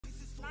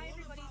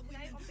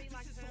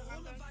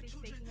I'm going to be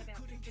speaking about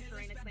Sister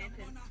Shareena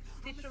Clanton.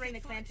 Sister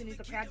Shareena Clanton is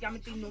a proud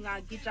Yamaji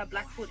Noongar, Gidja,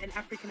 Blackfoot and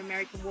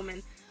African-American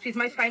woman. She's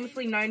most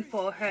famously known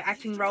for her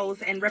acting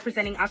roles and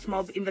representing us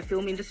mob in the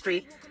film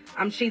industry.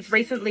 She's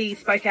recently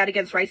spoke out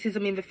against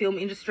racism in the film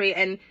industry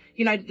and,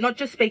 you know, not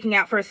just speaking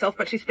out for herself,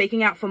 but she's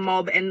speaking out for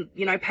mob and,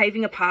 you know,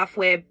 paving a path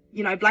where,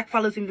 you know, black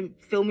fellas in the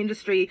film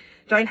industry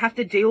don't have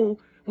to deal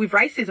with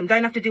racism,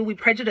 don't have to deal with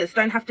prejudice,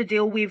 don't have to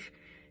deal with,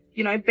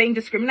 you know, being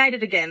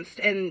discriminated against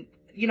and,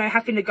 you know,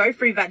 having to go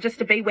through that just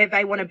to be where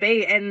they want to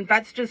be. And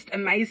that's just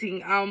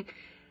amazing.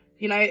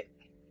 You know,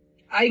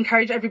 I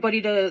encourage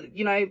everybody to,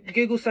 you know,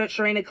 Google search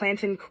Shareena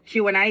Clanton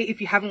Q&A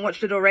if you haven't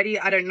watched it already.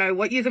 I don't know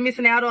what you're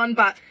missing out on,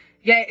 but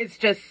yeah, it's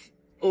just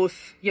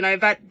awesome. You know,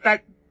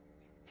 that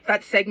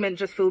segment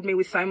just filled me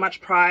with so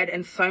much pride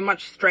and so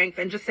much strength,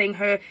 and just seeing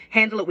her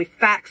handle it with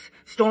facts,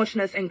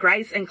 staunchness and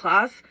grace and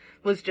class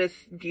was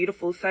just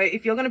beautiful. So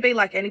if you're going to be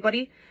like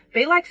anybody,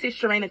 be like Sis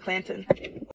Shareena Clanton.